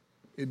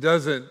It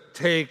doesn't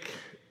take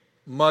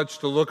much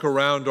to look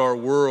around our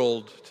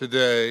world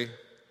today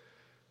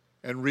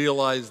and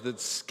realize that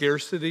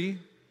scarcity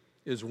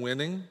is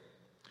winning.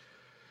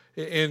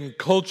 In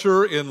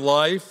culture, in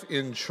life,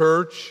 in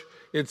church,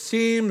 it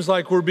seems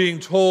like we're being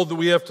told that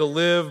we have to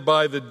live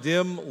by the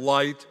dim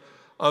light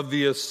of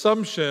the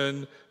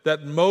assumption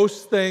that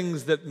most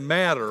things that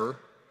matter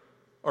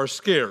are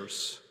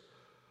scarce.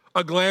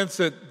 A glance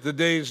at the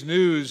day's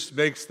news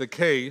makes the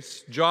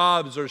case.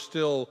 Jobs are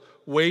still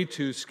way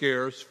too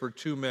scarce for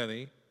too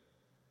many.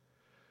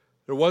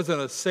 There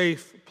wasn't a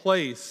safe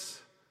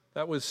place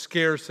that was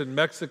scarce in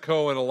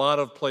Mexico and a lot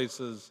of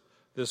places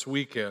this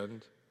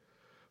weekend.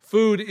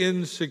 Food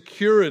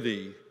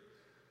insecurity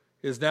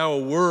is now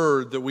a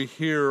word that we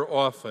hear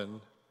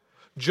often.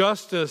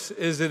 Justice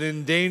is an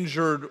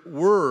endangered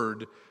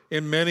word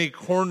in many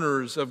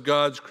corners of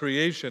God's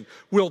creation.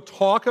 We'll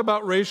talk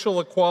about racial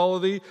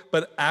equality,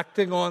 but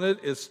acting on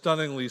it is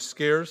stunningly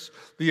scarce.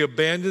 The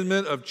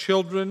abandonment of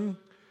children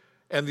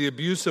and the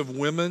abuse of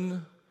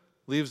women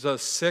leaves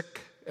us sick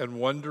and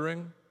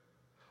wondering.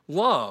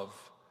 Love.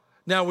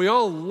 Now, we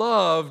all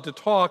love to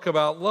talk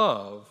about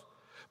love,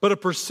 but a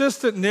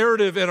persistent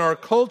narrative in our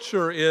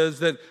culture is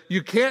that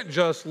you can't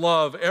just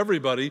love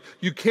everybody.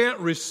 You can't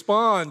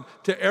respond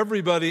to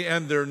everybody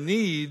and their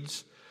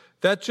needs.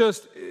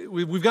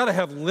 We've got to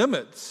have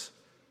limits.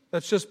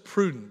 That's just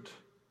prudent.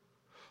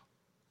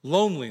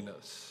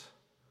 Loneliness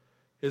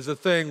is a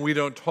thing we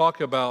don't talk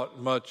about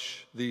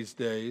much these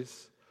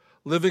days.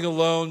 Living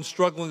alone,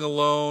 struggling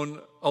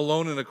alone,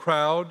 alone in a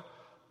crowd,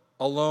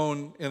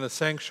 alone in a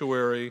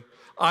sanctuary,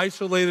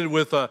 isolated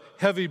with a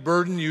heavy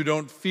burden you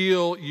don't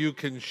feel you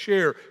can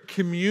share.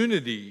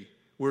 Community,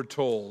 we're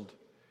told,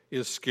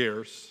 is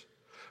scarce.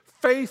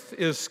 Faith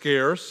is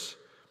scarce,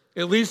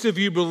 at least if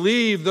you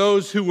believe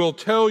those who will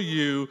tell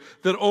you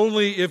that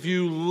only if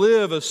you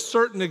live a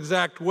certain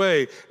exact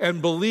way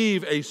and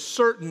believe a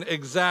certain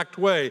exact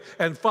way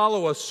and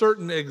follow a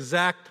certain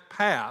exact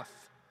path,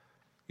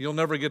 you'll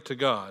never get to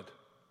God.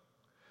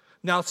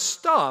 Now,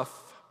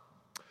 stuff,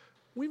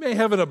 we may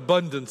have an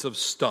abundance of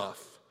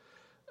stuff.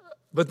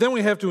 But then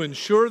we have to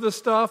insure the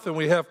stuff, and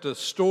we have to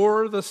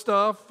store the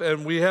stuff,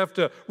 and we have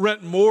to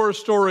rent more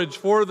storage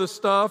for the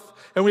stuff,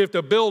 and we have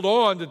to build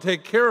on to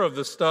take care of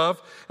the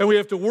stuff, and we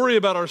have to worry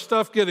about our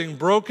stuff getting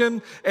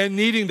broken and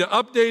needing to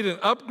update and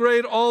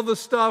upgrade all the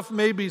stuff.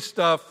 Maybe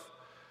stuff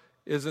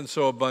isn't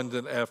so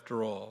abundant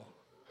after all.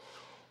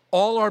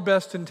 All our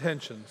best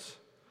intentions,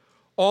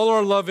 all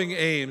our loving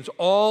aims,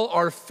 all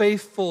our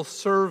faithful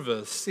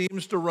service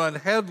seems to run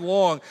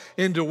headlong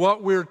into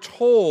what we're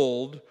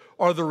told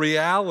are the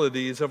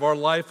realities of our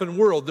life and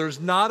world. There's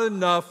not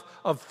enough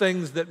of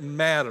things that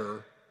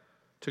matter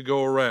to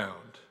go around.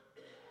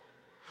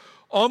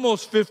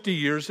 Almost 50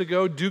 years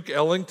ago, Duke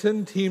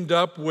Ellington teamed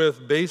up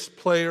with bass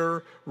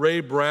player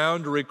Ray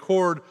Brown to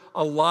record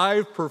a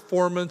live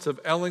performance of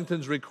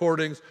Ellington's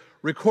recordings,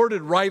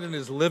 recorded right in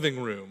his living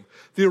room.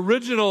 The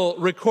original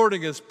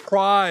recording is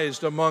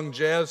prized among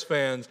jazz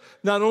fans,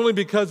 not only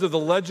because of the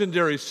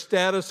legendary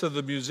status of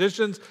the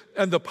musicians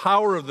and the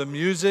power of the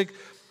music,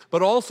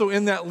 but also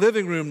in that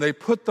living room, they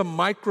put the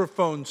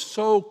microphone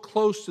so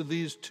close to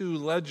these two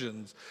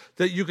legends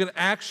that you can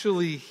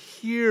actually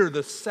hear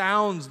the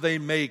sounds they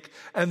make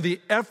and the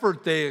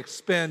effort they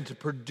expend to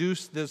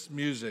produce this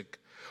music.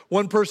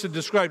 One person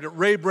described it,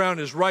 Ray Brown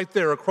is right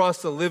there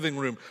across the living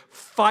room,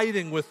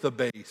 fighting with the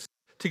bass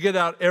to get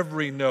out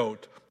every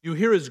note. You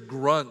hear his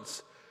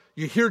grunts.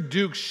 You hear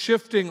Duke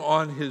shifting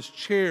on his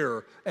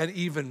chair and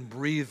even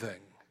breathing.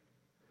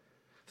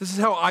 This is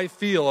how I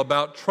feel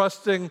about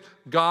trusting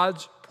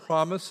God's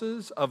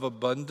promises of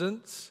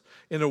abundance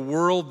in a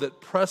world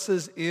that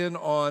presses in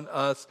on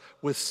us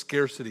with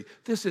scarcity.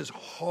 This is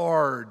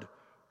hard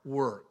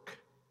work.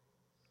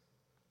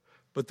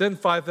 But then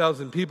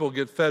 5,000 people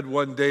get fed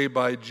one day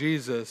by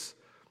Jesus,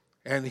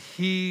 and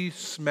he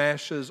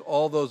smashes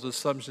all those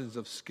assumptions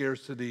of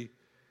scarcity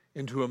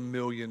into a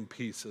million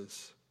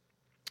pieces.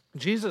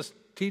 Jesus'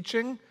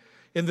 teaching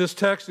in this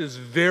text is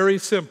very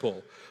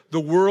simple.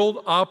 The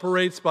world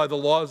operates by the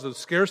laws of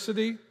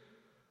scarcity.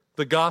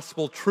 The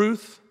gospel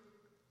truth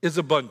is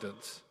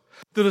abundance.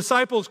 The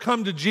disciples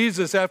come to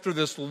Jesus after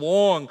this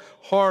long,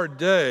 hard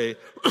day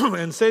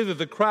and say that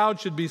the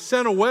crowd should be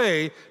sent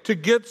away to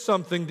get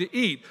something to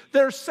eat.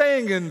 They're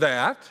saying in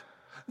that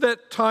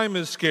time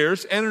is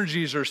scarce,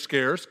 energies are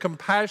scarce,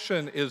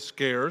 compassion is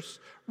scarce,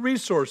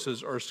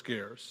 resources are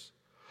scarce.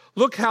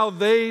 Look how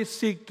they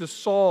seek to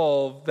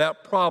solve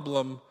that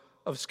problem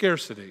of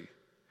scarcity.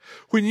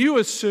 When you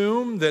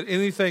assume that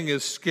anything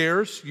is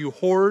scarce, you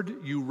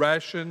hoard, you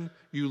ration,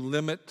 you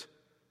limit,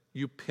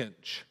 you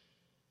pinch.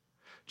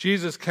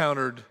 Jesus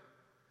countered,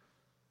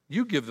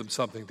 you give them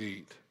something to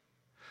eat.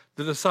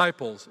 The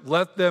disciples,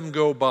 let them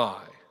go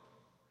by.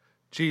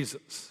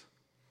 Jesus,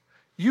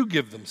 you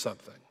give them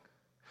something.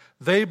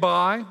 They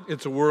buy,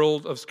 it's a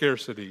world of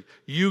scarcity.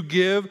 You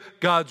give,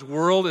 God's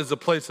world is a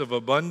place of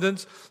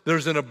abundance.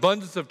 There's an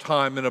abundance of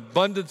time, an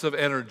abundance of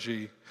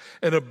energy,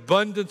 an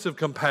abundance of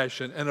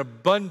compassion, an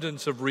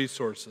abundance of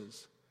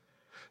resources.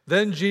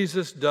 Then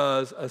Jesus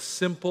does a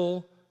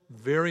simple,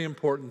 very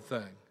important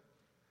thing.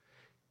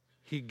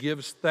 He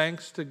gives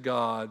thanks to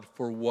God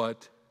for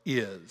what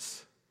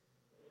is.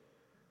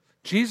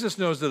 Jesus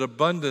knows that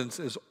abundance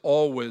is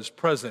always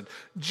present.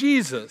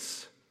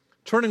 Jesus,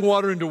 turning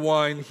water into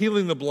wine,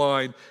 healing the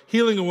blind,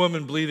 healing a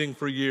woman bleeding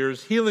for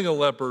years, healing a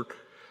leper,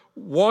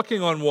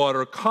 walking on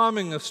water,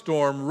 calming a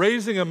storm,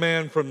 raising a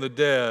man from the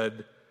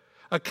dead.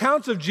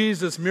 Accounts of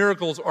Jesus'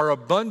 miracles are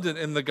abundant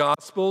in the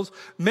Gospels.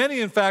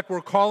 Many, in fact,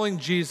 were calling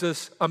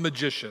Jesus a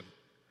magician.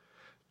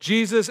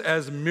 Jesus,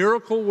 as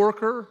miracle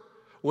worker,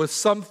 was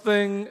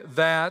something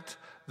that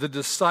the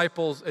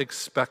disciples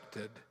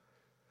expected.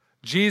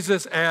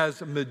 Jesus,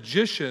 as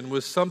magician,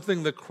 was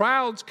something the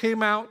crowds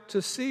came out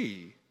to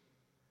see.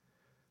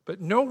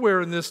 But nowhere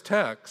in this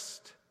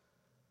text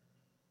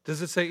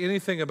does it say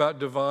anything about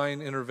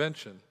divine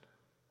intervention.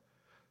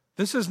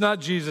 This is not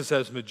Jesus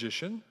as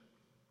magician.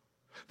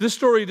 This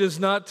story does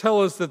not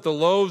tell us that the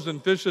loaves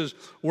and fishes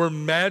were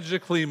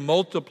magically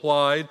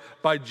multiplied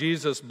by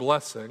Jesus'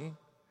 blessing.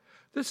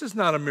 This is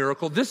not a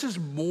miracle. This is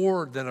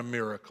more than a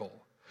miracle.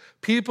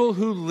 People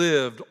who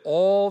lived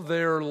all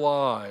their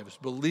lives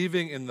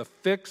believing in the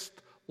fixed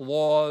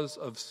laws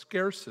of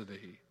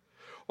scarcity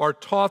are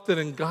taught that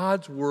in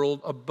God's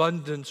world,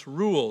 abundance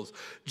rules.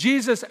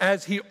 Jesus,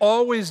 as he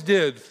always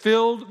did,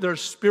 filled their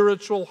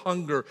spiritual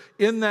hunger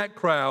in that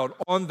crowd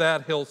on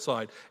that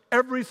hillside.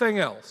 Everything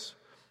else,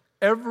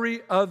 every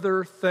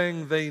other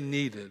thing they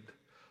needed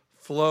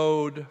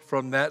flowed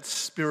from that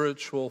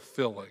spiritual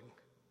filling.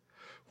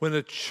 When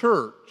a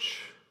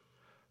church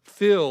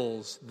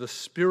fills the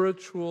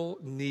spiritual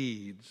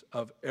needs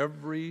of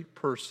every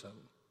person,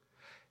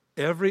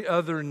 every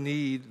other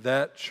need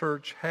that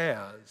church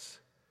has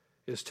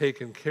is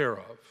taken care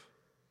of.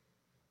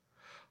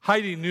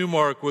 Heidi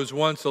Newmark was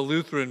once a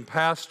Lutheran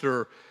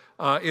pastor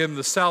in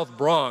the South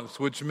Bronx,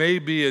 which may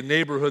be a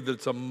neighborhood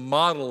that's a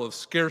model of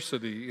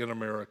scarcity in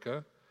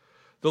America.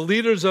 The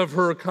leaders of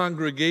her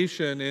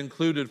congregation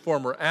included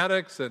former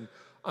addicts and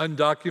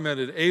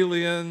undocumented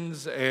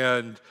aliens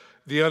and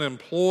the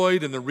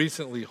unemployed and the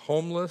recently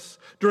homeless.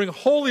 During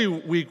Holy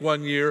Week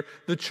one year,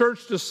 the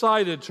church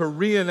decided to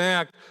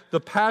reenact the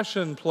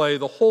Passion Play,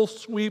 the whole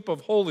sweep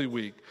of Holy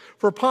Week.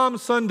 For Palm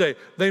Sunday,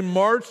 they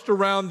marched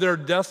around their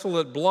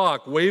desolate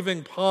block,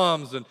 waving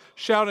palms and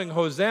shouting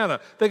Hosanna.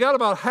 They got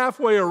about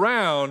halfway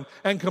around,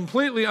 and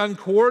completely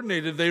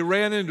uncoordinated, they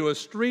ran into a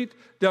street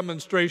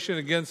demonstration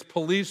against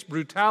police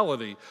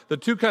brutality. The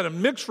two kind of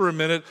mixed for a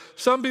minute.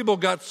 Some people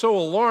got so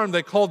alarmed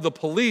they called the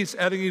police,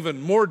 adding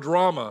even more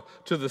drama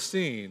to the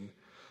scene.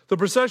 The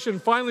procession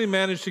finally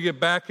managed to get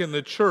back in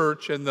the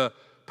church, and the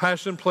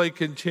Passion Play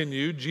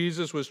continued.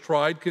 Jesus was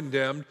tried,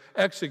 condemned,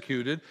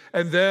 executed,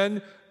 and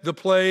then the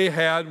play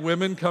had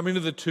women coming to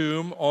the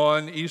tomb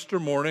on Easter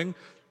morning.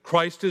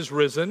 Christ is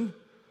risen.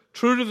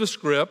 True to the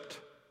script,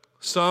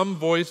 some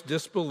voiced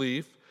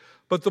disbelief.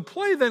 But the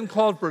play then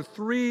called for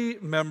 3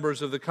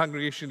 members of the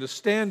congregation to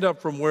stand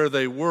up from where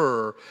they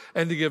were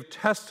and to give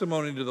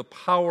testimony to the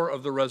power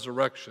of the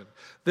resurrection.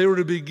 They were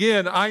to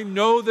begin, I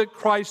know that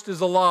Christ is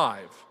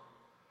alive.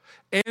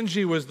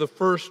 Angie was the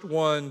first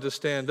one to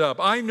stand up.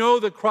 I know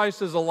that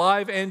Christ is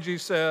alive, Angie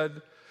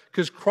said,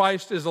 because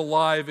Christ is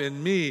alive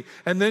in me.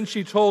 And then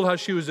she told how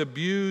she was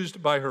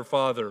abused by her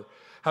father,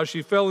 how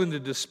she fell into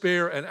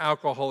despair and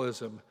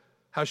alcoholism,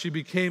 how she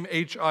became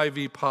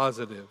HIV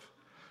positive.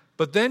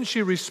 But then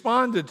she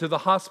responded to the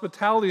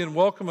hospitality and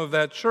welcome of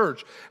that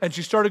church, and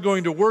she started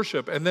going to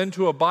worship and then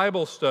to a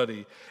Bible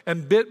study.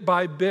 And bit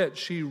by bit,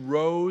 she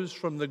rose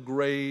from the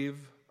grave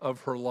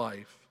of her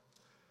life.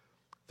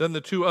 Then the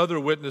 2 other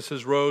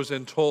witnesses rose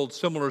and told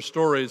similar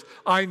stories.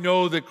 I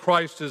know that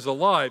Christ is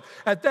alive.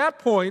 At that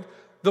point,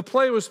 the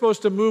play was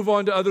supposed to move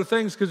on to other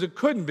things because it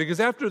couldn't, because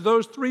after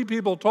those 3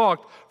 people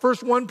talked,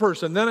 first one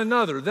person, then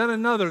another, then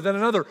another, then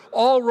another,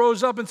 all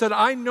rose up and said,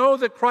 I know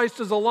that Christ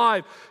is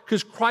alive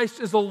because Christ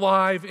is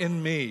alive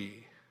in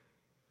me.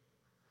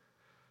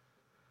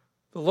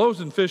 The loaves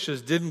and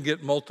fishes didn't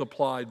get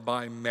multiplied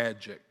by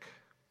magic.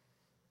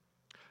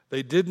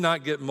 They did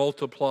not get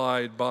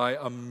multiplied by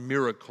a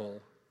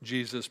miracle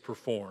Jesus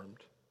performed.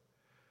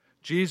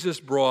 Jesus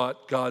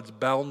brought God's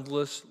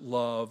boundless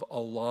love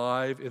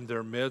alive in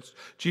their midst.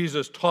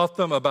 Jesus taught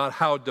them about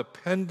how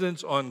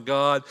dependence on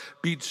God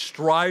beats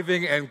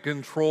striving and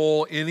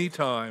control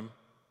anytime.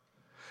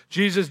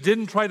 Jesus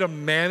didn't try to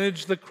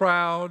manage the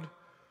crowd.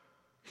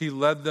 He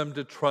led them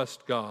to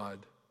trust God.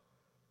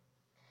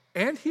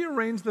 And he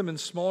arranged them in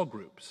small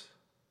groups.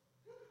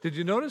 Did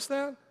you notice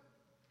that?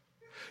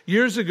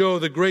 Years ago,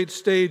 the great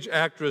stage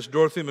actress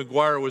Dorothy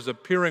McGuire was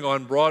appearing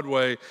on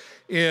Broadway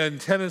in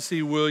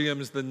Tennessee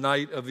Williams' The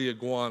Night of the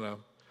Iguana.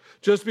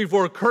 Just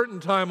before curtain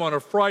time on a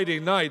Friday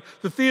night,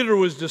 the theater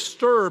was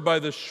disturbed by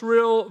the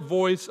shrill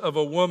voice of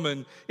a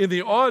woman in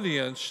the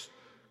audience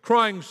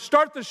crying,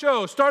 start the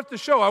show,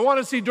 I want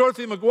to see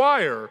Dorothy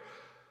McGuire.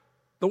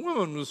 The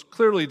woman was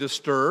clearly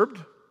disturbed,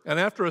 and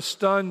after a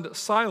stunned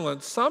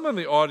silence, some in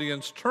the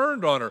audience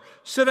turned on her.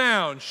 Sit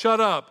down,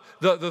 shut up.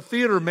 The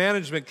theater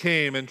management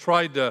came and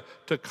tried to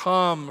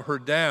calm her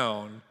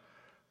down.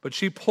 But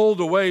she pulled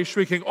away,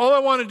 shrieking, "All I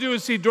want to do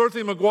is see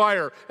Dorothy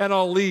McGuire, and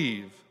I'll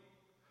leave."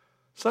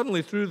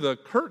 Suddenly, through the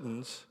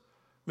curtains,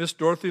 Miss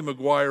Dorothy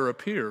McGuire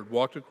appeared,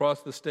 walked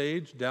across the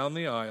stage, down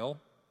the aisle,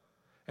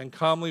 and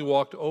calmly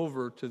walked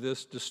over to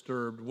this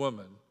disturbed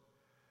woman.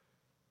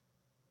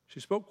 She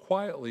spoke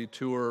quietly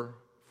to her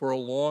for a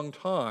long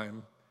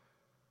time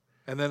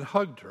and then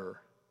hugged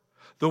her.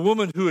 The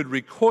woman who had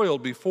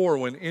recoiled before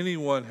when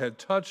anyone had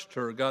touched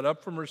her got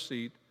up from her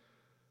seat,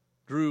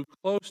 drew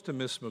close to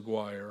Miss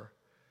McGuire,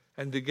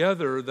 and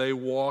together they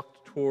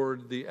walked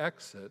toward the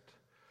exit.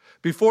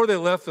 Before they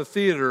left the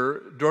theater,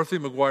 Dorothy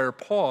McGuire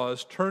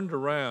paused, turned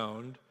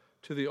around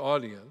to the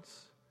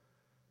audience,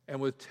 and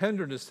with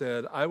tenderness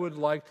said, "I would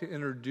like to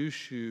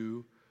introduce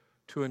you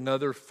to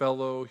another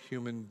fellow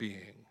human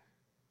being."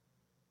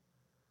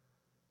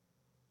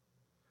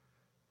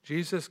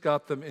 Jesus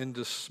got them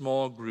into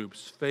small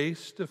groups,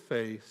 face to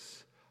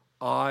face,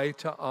 eye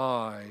to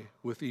eye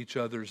with each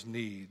other's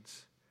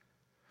needs.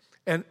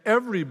 And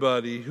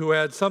everybody who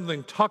had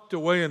something tucked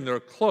away in their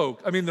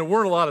cloak, there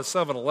weren't a lot of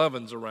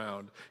 7-Elevens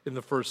around in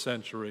the first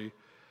century,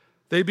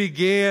 they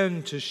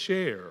began to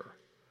share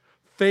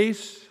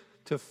face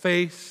to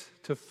face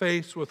to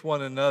face with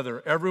one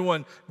another.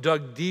 Everyone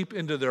dug deep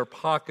into their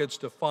pockets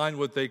to find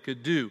what they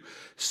could do.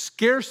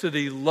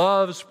 Scarcity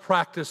loves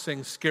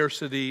practicing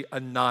scarcity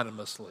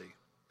anonymously.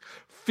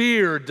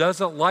 Fear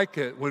doesn't like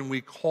it when we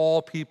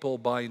call people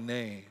by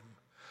name.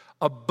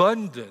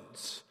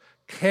 Abundance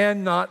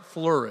cannot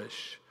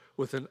flourish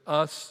with an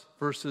us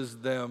versus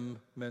them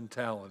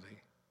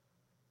mentality.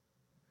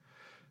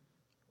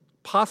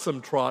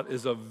 Possum Trot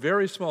is a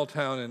very small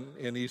town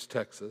in East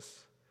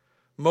Texas.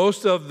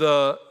 Most of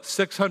the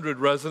 600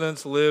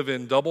 residents live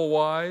in double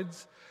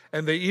wides,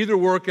 and they either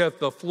work at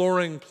the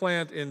flooring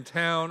plant in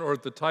town or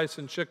at the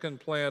Tyson chicken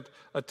plant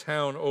a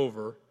town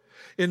over.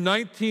 In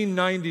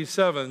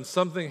 1997,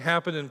 something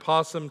happened in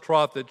Possum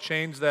Trot that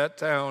changed that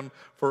town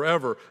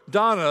forever.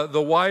 Donna,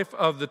 the wife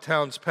of the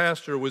town's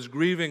pastor, was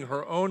grieving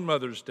her own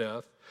mother's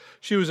death.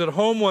 She was at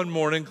home one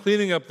morning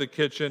cleaning up the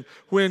kitchen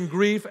when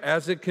grief,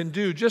 as it can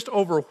do, just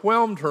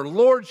overwhelmed her.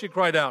 "Lord," she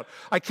cried out,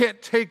 "I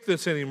can't take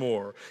this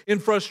anymore." In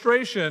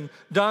frustration,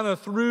 Donna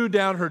threw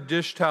down her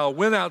dish towel,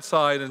 went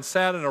outside, and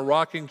sat in a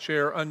rocking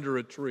chair under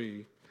a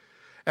tree.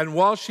 And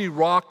while she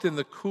rocked in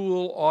the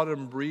cool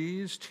autumn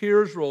breeze,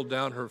 tears rolled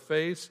down her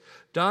face.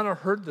 Donna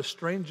heard the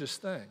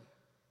strangest thing.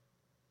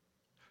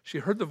 She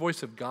heard the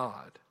voice of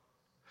God.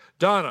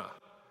 "Donna,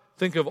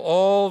 think of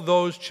all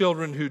those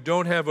children who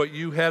don't have what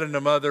you had in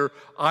a mother.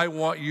 I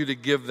want you to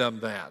give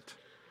them that."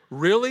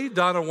 Really?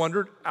 Donna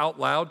wondered out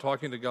loud,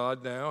 talking to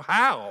God now.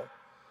 How?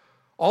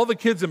 All the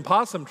kids in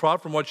Possum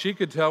Trot, from what she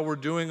could tell, were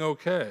doing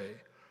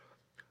okay.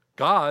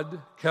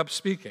 God kept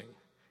speaking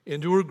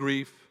into her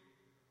grief,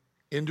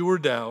 into her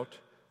doubt,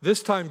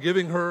 this time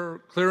giving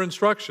her clear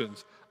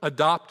instructions: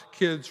 adopt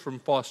kids from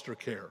foster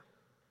care.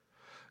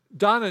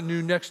 Donna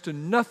knew next to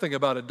nothing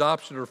about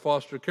adoption or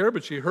foster care,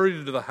 but she hurried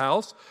into the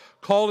house,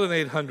 called an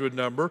 800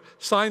 number,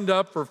 signed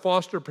up for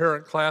foster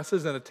parent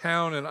classes in a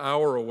town an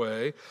hour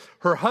away.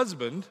 Her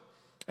husband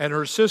and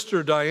her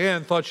sister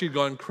Diane thought she'd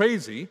gone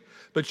crazy,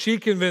 but she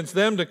convinced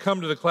them to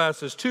come to the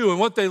classes too, and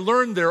what they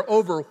learned there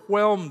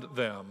overwhelmed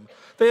them.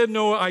 They had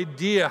no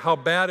idea how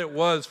bad it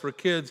was for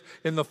kids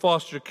in the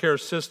foster care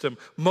system.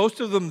 Most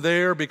of them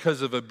there,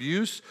 because of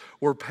abuse,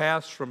 were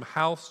passed from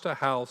house to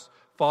house,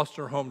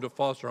 foster home to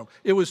foster home.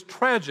 It was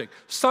tragic.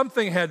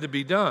 Something had to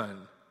be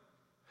done.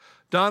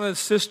 Donna's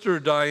sister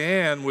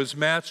Diane was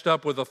matched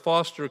up with a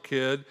foster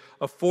kid,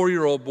 a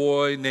 4-year-old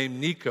boy named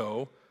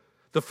Nico.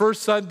 The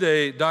first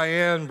Sunday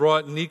Diane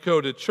brought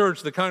Nico to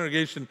church, the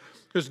congregation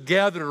just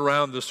gathered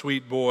around the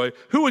sweet boy.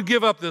 "Who would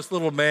give up this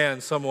little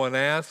man?" someone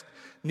asked.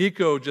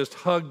 Nico just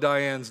hugged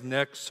Diane's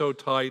neck so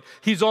tight.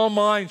 "He's all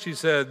mine," she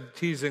said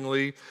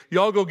teasingly.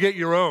 "Y'all go get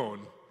your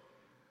own."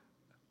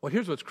 Well,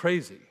 here's what's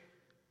crazy.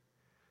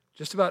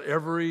 Just about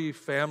every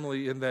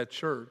family in that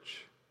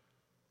church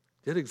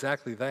did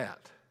exactly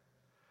that.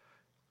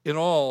 In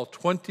all,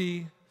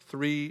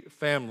 23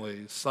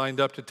 families signed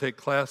up to take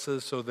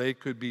classes so they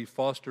could be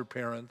foster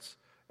parents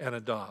and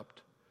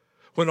adopt.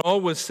 When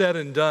all was said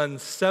and done,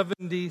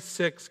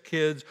 76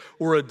 kids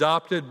were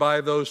adopted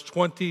by those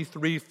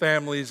 23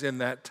 families in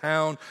that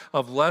town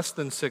of less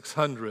than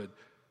 600.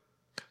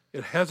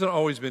 It hasn't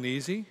always been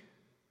easy.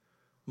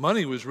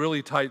 Money was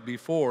really tight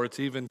before.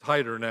 It's even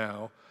tighter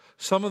now.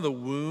 Some of the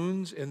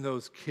wounds in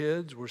those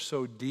kids were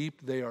so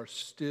deep they are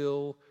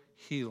still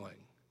healing.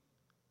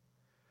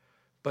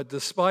 But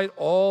despite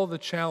all the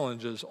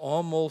challenges,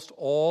 almost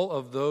all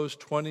of those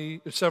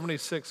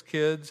 76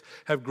 kids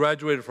have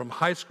graduated from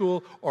high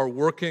school, or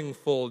working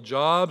full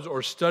jobs,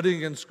 or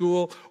studying in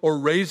school, or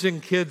raising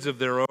kids of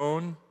their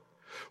own.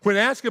 When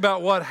asked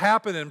about what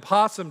happened in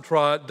Possum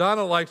Trot,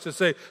 Donna likes to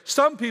say,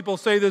 "Some people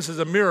say this is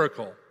a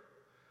miracle."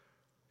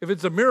 If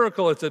it's a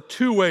miracle, it's a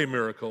two-way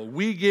miracle.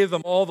 We gave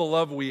them all the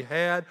love we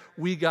had.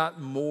 We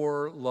got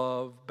more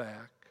love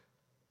back.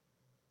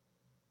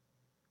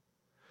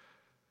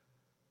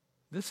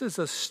 This is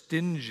a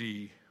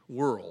stingy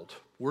world,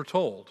 we're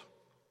told,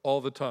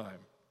 all the time.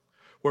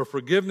 where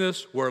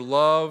forgiveness, where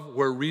love,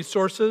 where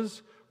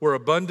resources, where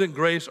abundant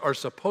grace are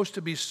supposed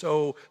to be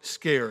so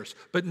scarce.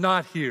 But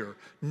not here,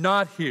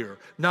 not here,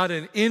 not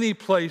in any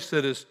place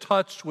that is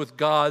touched with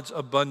God's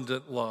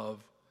abundant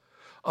love.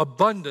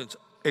 Abundance,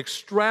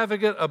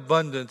 extravagant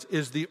abundance,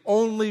 is the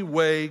only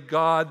way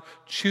God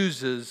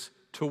chooses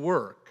to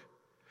work.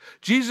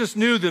 Jesus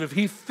knew that if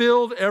he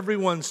filled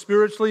everyone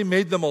spiritually,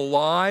 made them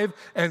alive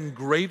and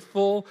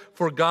grateful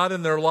for God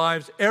in their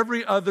lives,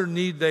 every other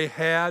need they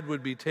had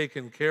would be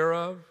taken care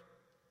of.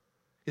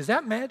 Is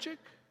that magic?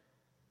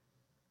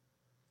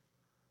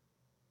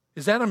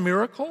 Is that a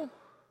miracle?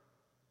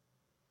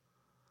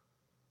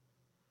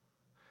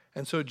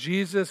 And so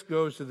Jesus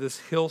goes to this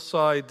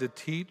hillside to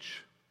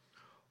teach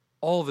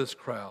all this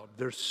crowd.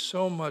 There's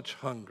so much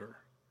hunger.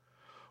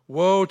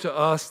 Woe to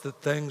us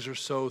that things are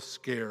so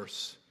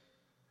scarce.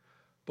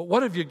 But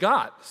what have you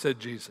got, said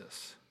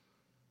Jesus.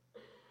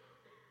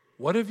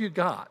 What have you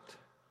got?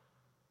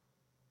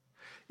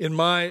 In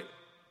my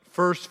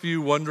first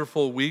few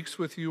wonderful weeks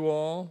with you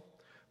all,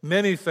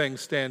 many things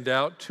stand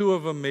out. Two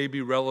of them may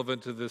be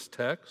relevant to this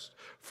text.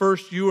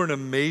 First, you are an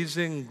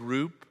amazing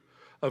group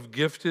of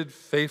gifted,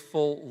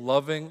 faithful,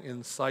 loving,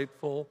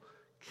 insightful,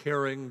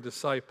 caring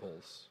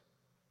disciples.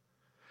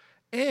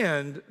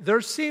 And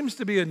there seems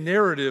to be a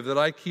narrative that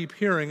I keep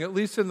hearing, at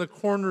least in the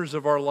corners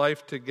of our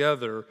life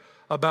together,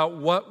 about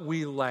what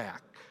we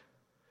lack.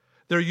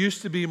 There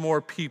used to be more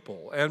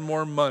people and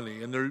more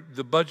money, and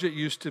the budget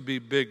used to be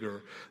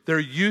bigger. There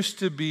used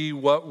to be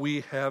what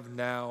we have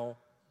now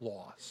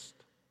lost.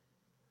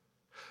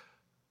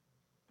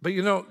 But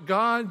you know,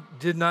 God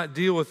did not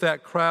deal with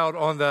that crowd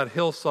on that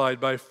hillside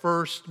by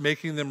first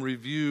making them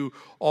review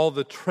all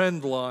the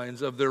trend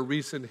lines of their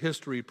recent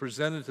history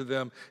presented to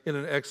them in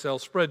an Excel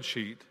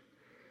spreadsheet.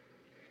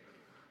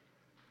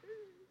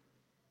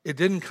 It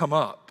didn't come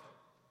up.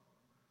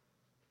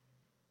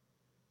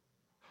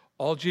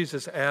 All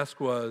Jesus asked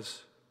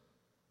was,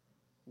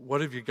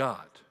 what have you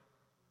got?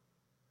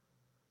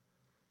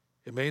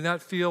 It may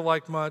not feel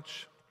like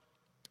much.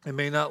 It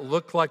may not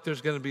look like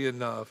there's going to be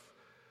enough.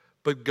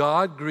 But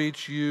God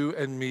greets you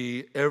and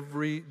me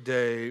every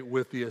day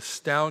with the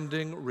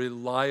astounding,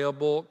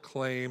 reliable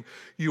claim: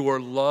 you are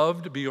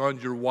loved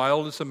beyond your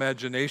wildest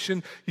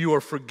imagination. You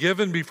are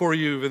forgiven before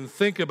you even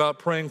think about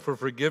praying for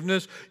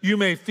forgiveness. You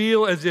may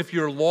feel as if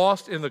you're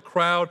lost in the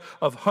crowd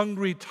of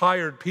hungry,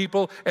 tired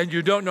people, and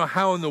you don't know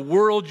how in the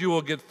world you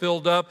will get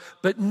filled up.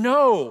 But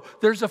no,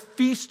 there's a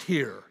feast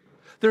here.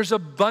 There's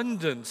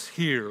abundance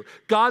here.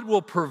 God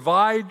will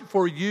provide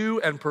for you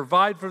and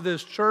provide for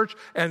this church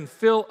and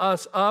fill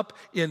us up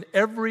in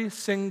every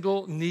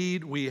single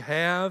need we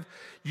have.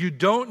 You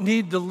don't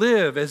need to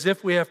live as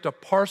if we have to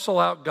parcel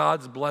out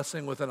God's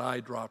blessing with an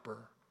eyedropper.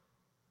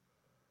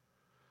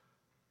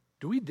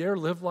 Do we dare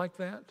live like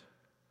that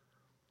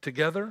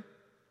together?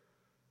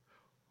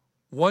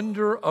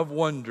 Wonder of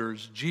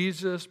wonders,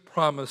 Jesus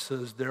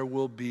promises there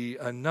will be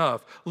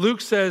enough.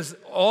 Luke says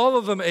all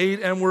of them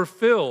ate and were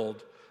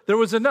filled. There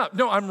was enough.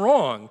 No, I'm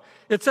wrong.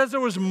 It says there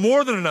was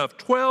more than enough.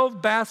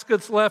 12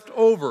 baskets left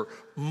over.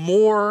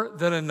 More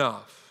than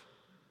enough.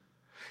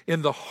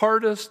 In the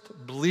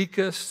hardest,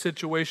 bleakest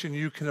situation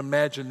you can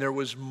imagine, there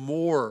was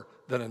more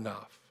than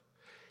enough.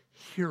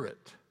 Hear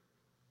it.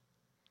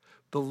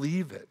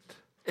 Believe it.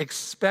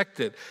 Expect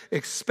it.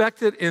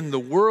 Expect it in the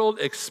world.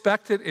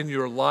 Expect it in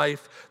your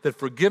life, that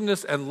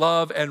forgiveness and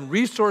love and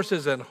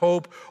resources and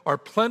hope are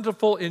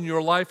plentiful in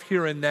your life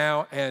here and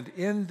now and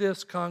in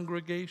this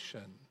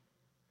congregation.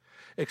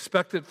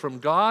 Expect it from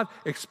God.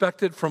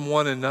 Expect it from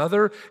one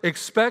another.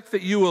 Expect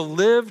that you will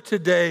live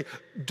today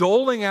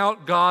doling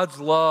out God's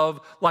love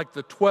like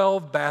the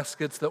 12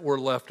 baskets that were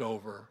left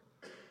over.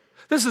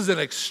 This is an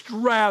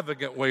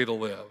extravagant way to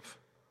live.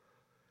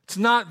 It's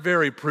not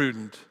very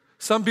prudent.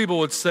 Some people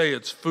would say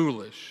it's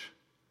foolish.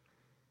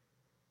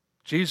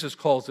 Jesus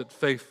calls it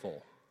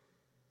faithful.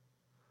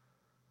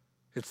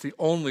 It's the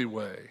only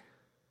way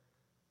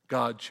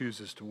God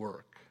chooses to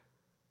work.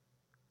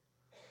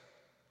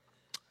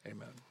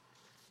 Amen.